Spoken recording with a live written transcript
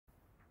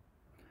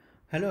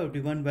Hello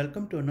everyone,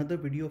 welcome to another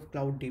video of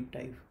Cloud Deep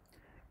Dive.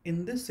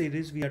 In this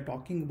series we are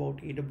talking about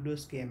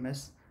AWS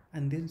KMS,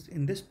 and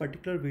in this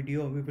particular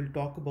video we will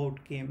talk about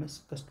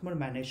KMS customer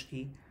managed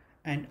key,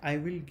 and I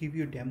will give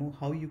you a demo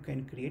how you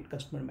can create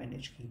customer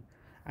managed key.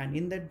 And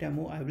in that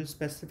demo I will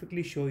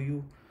specifically show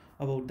you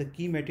about the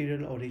key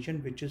material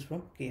origin, which is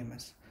from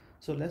KMS.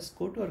 So let's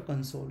go to our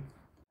console.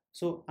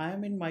 So I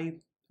am in my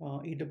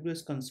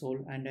AWS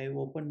console and I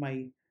open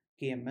my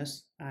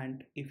KMS,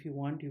 and if you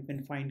want you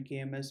can find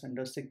KMS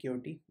under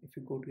security. If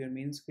you go to your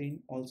main screen,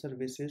 all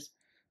services,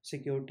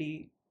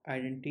 security,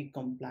 identity,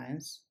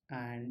 compliance,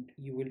 and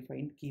you will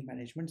find key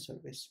management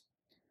service.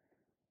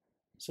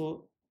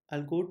 So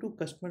I'll go to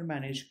customer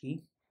manage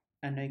key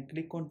and I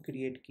click on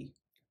create key.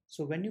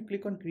 So when you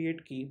click on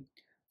create key,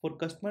 for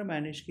customer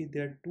manage key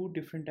there are two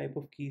different type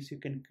of keys you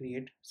can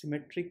create: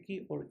 symmetric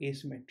key or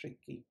asymmetric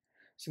key.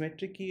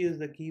 Symmetric key is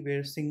the key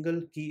where single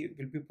key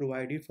will be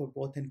provided for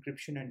both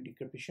encryption and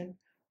decryption,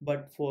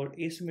 but for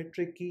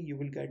asymmetric key you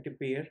will get a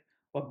pair,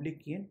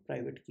 public key and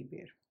private key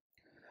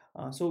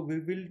pair. So we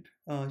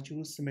will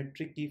choose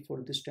symmetric key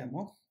for this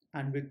demo,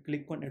 and we'll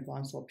click on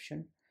advanced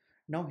option.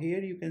 Now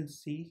here you can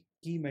see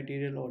key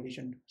material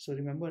origin. So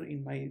remember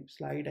in my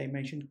slide I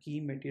mentioned key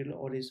material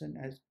origin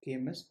as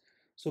KMS.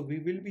 So we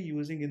will be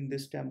using in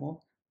this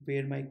demo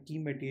where my key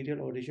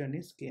material origin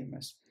is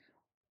KMS.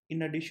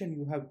 In addition,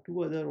 you have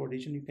two other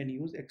origin you can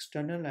use: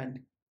 external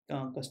and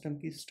custom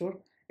key store.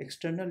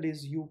 External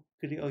is you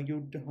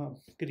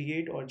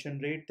create or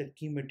generate the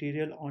key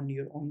material on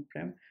your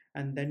on-prem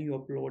and then you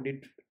upload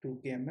it to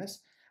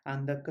KMS.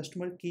 And the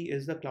customer key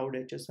is the cloud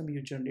HSM.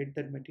 You generate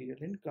that material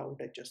in cloud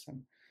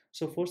HSM.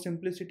 So for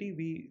simplicity,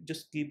 we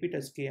just keep it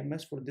as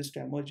KMS for this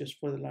demo, just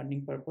for the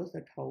learning purpose,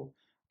 that how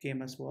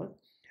KMS works.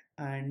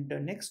 And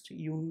next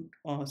you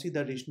see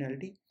the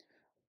regionality.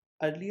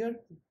 Earlier,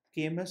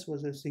 KMS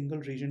was a single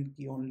region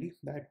key only,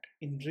 that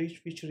in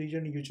which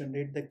region you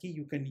generate the key,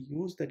 you can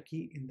use that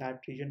key in that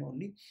region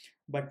only.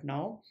 But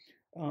now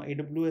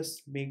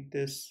AWS make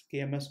this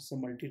KMS as a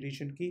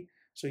multi-region key.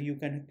 So you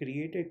can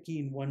create a key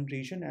in one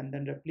region and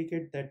then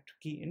replicate that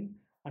key in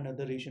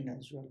another region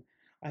as well.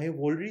 I have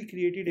already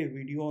created a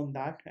video on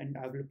that and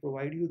I will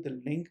provide you the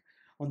link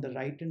on the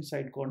right hand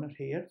side corner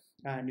here,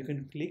 and you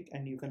can click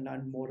and you can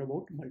learn more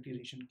about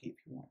multi-region key if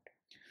you want.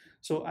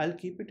 So I'll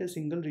keep it a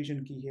single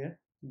region key here.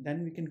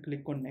 Then we can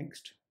click on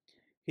next.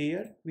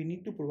 Here we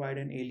need to provide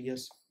an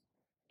alias.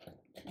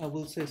 I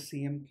will say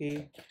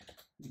CMK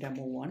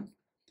demo1,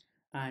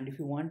 and if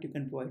you want you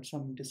can provide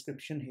some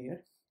description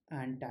here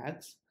and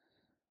tags.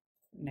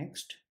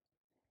 Next,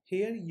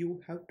 here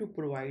you have to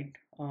provide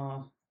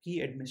key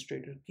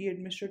administrator. Key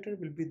administrator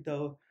will be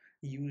the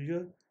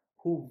user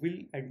who will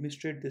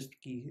administrate this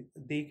key.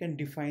 They can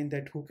define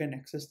that who can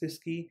access this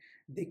key.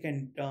 They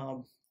can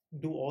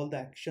do all the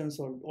actions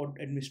or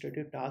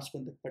administrative tasks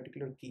on that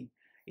particular key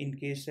in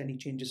case any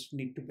changes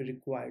need to be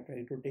required,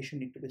 right? Rotation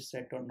need to be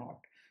set or not.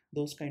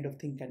 Those kind of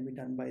thing can be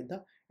done by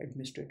the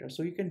administrator.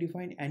 So you can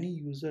define any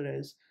user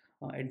as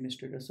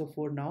administrator. So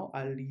for now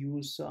I'll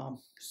use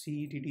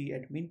cdd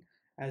admin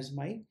as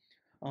my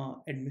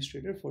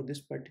administrator for this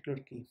particular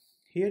key.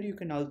 Here you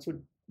can also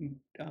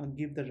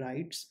give the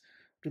rights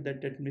to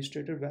that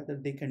administrator whether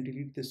they can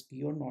delete this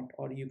key or not,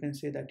 or you can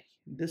say that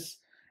this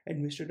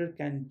administrator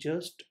can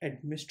just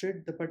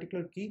administrate the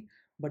particular key,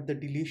 but the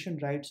deletion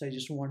rights I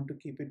just want to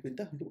keep it with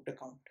the root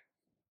account.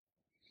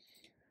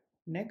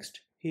 Next,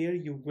 here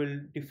you will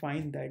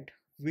define that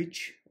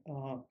which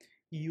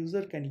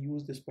user can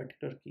use this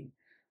particular key.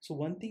 So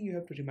one thing you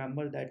have to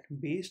remember, that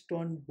based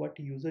on what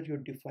user you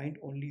defined,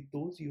 only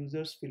those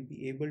users will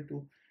be able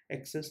to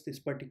access this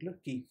particular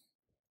key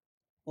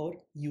or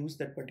use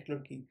that particular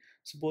key.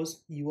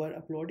 Suppose you are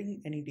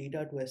uploading any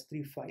data to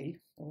S3 file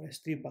or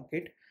S3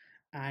 bucket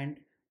and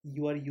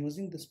you are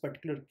using this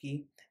particular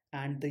key,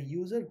 and the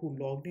user who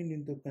logged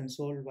in the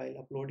console while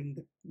uploading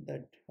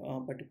that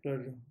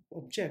particular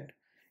object,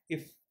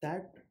 if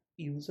that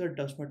user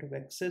does not have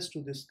access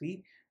to this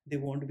key, they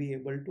won't be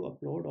able to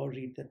upload or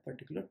read that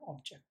particular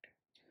object.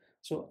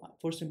 So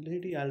for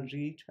simplicity, I'll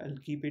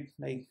keep it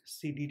like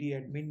cdd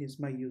admin is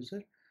my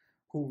user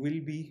who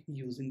will be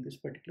using this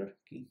particular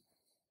key.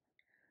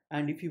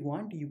 And if you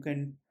want, you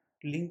can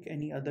link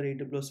any other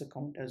AWS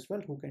account as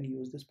well who can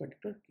use this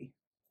particular key.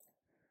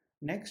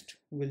 Next,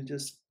 we'll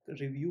just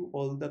review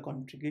all the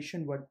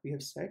configuration what we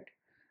have set.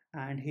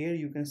 And here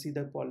you can see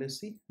the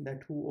policy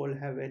that who all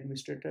have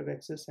administrative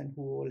access and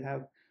who all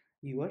have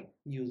your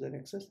user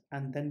access.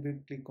 And then we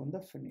click on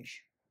the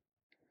finish.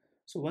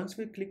 So once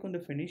we click on the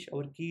finish,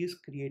 our key is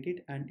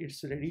created and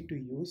it's ready to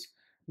use.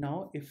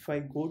 Now, if I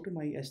go to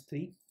my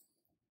S3,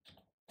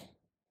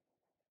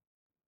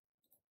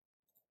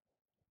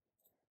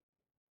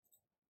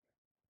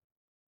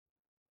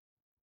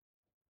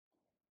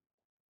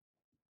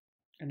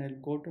 and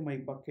I'll go to my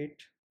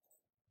bucket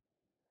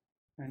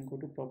and go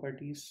to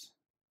properties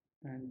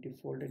and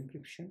default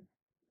encryption,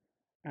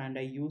 and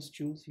I use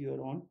choose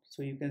your own.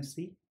 So you can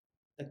see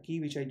the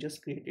key which I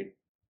just created.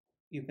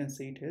 You can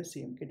see it here,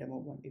 CMK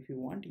demo1. If you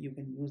want, you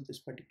can use this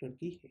particular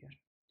key here.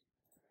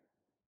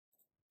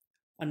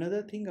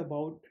 Another thing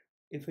about,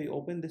 if I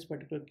open this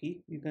particular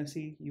key, you can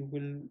see you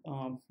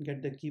will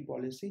get the key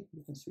policy.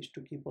 You can switch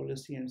to key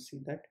policy and see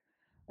that.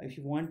 If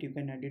you want, you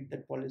can edit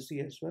that policy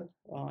as well.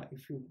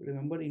 If you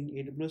remember, in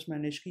AWS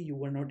managed key, you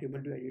were not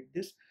able to edit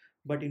this,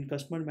 but in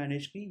customer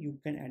managed key, you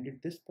can edit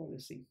this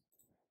policy.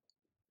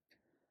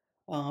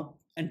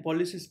 And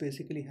policy is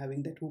basically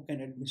having that who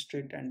can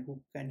administrate and who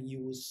can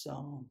use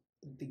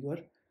your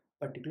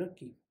particular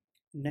key.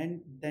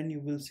 Then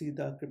you will see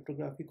the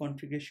cryptography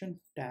configuration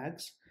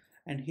tags,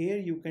 and here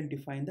you can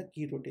define the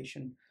key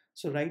rotation.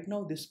 So right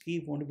now this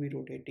key won't be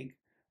rotated,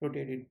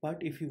 but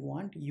if you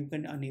want, you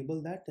can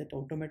enable that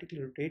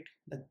automatically rotate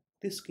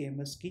this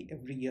KMS key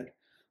every year.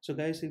 So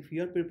guys, if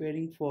you are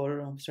preparing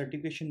for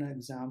certification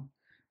exam,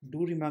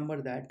 do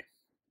remember that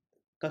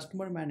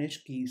customer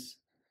managed keys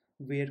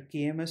where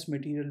KMS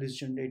material is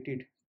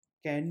generated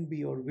can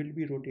be or will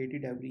be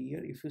rotated every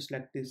year if you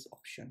select this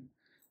option.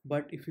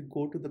 But if you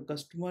go to the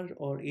customer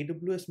or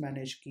AWS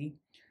managed key,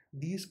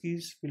 these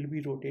keys will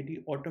be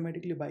rotated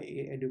automatically by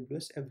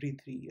AWS every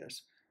 3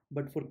 years.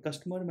 But for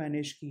customer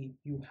managed key,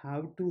 you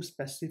have to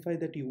specify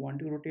that you want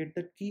to rotate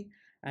that key.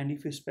 And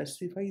if you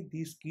specify,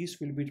 these keys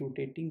will be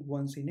rotating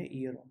once in a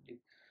year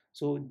only.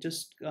 So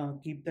just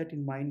keep that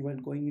in mind while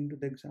going into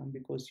the exam,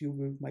 because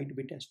might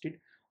be tested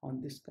on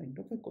this kind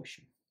of a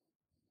question.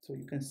 So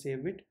you can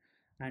save it,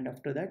 and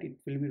after that it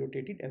will be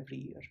rotated every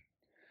year.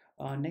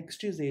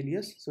 Next is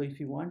alias. So if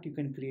you want, you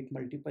can create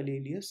multiple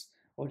alias,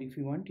 or if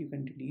you want, you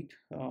can delete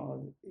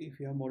if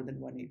you have more than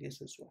one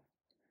alias as well.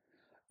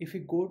 If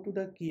you go to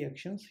the key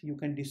actions, you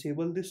can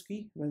disable this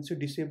key. Once you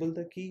disable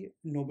the key,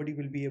 nobody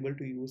will be able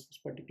to use this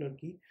particular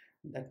key.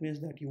 That means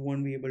that you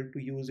won't be able to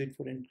use it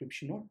for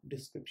encryption or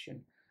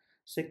description.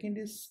 Second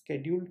is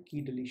scheduled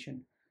key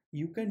deletion.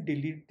 You can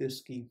delete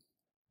this key,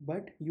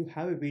 but you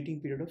have a waiting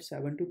period of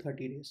 7 to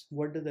 30 days.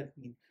 What does that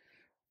mean?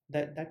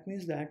 That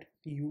means that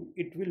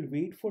it will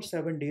wait for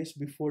 7 days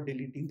before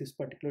deleting this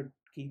particular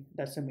key.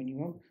 That's a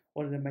minimum,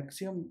 or the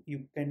maximum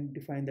you can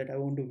define that I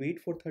want to wait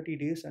for 30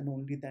 days and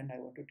only then I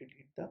want to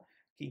delete the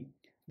key.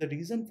 The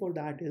reason for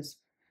that is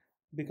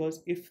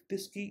because if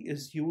this key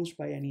is used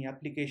by any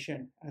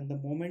application, and the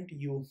moment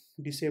you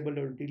disable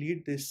or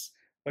delete this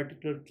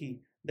particular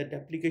key, that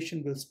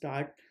application will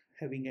start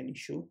having an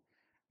issue,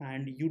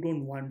 and you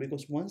don't want,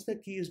 because once the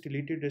key is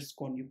deleted, it's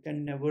gone. You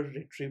can never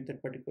retrieve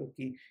that particular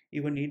key.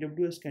 Even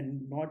AWS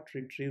cannot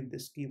retrieve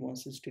this key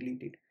once it's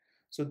deleted.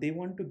 So they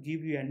want to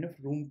give you enough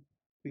room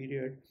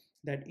period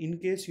that in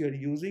case you are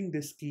using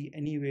this key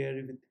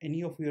anywhere with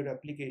any of your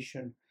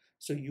application,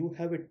 so you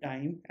have a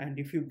time, and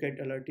if you get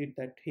alerted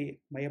that, hey,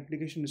 my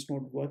application is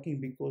not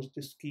working because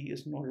this key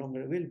is no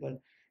longer available,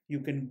 you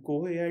can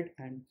go ahead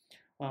and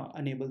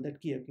enable that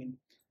key again.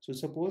 So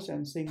suppose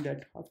I'm saying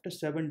that after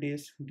 7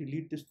 days,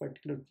 delete this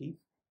particular key.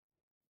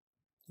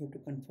 You have to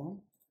confirm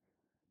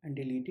and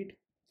delete it.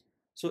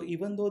 So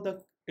even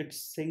though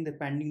it's saying the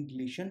pending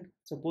deletion,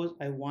 suppose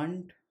I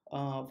found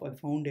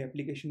the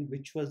application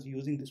which was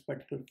using this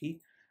particular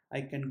key, I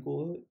can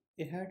go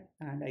ahead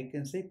and I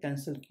can say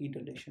cancel key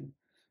deletion.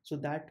 So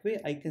that way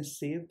I can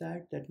save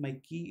that my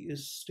key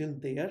is still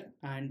there,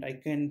 and I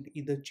can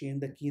either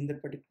change the key in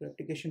that particular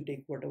application,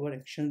 take whatever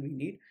action we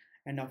need,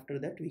 and after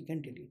that we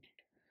can delete it.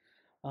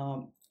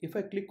 If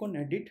I click on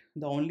edit,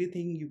 the only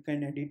thing you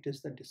can edit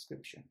is the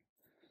description.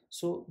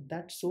 So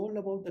that's all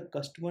about the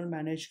customer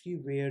managed key,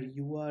 where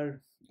you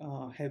are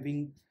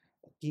having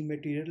key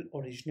material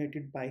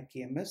originated by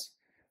KMS.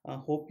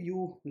 Hope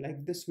you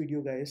like this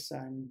video, guys,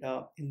 and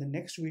in the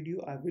next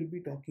video I will be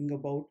talking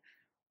about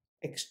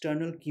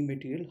external key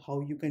material,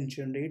 how you can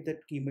generate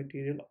that key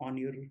material on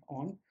your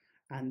own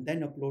and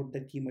then upload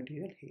the key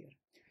material here.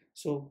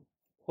 So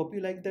hope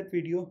you like that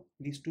video.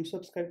 Please do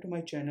subscribe to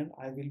my channel.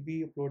 I will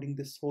be uploading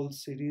this whole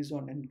series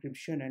on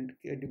encryption and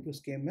AWS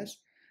KMS,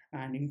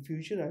 and in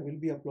future I will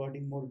be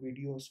uploading more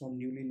videos on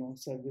newly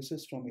launched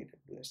services from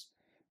AWS.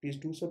 Please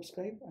do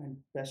subscribe and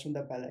press on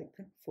the bell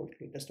icon for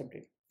latest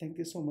update. Thank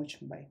you so much.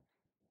 Bye.